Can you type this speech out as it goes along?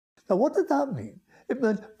Now, what did that mean? It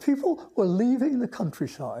meant people were leaving the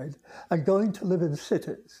countryside and going to live in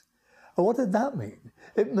cities. And what did that mean?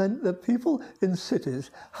 It meant that people in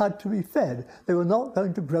cities had to be fed. They were not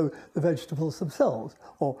going to grow the vegetables themselves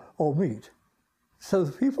or meat. So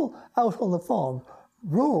the people out on the farm,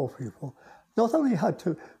 rural people, not only had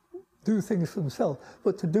to do things for themselves,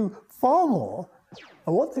 but to do far more.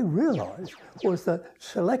 And what they realized was that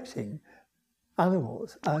selecting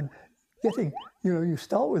animals and getting, you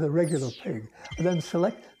start with a regular pig and then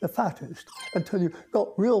select the fattest until you've got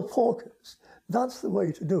real porkers. That's the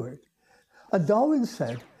way to do it. And Darwin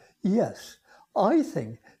said, yes, I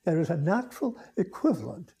think there is a natural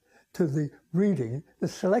equivalent to the breeding, the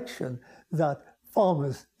selection that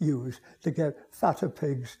farmers use to get fatter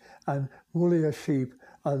pigs and woollier sheep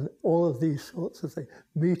and all of these sorts of things,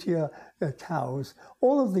 meatier cows,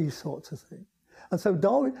 all of these sorts of things. And so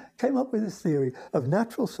Darwin came up with this theory of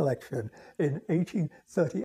natural selection in 1838.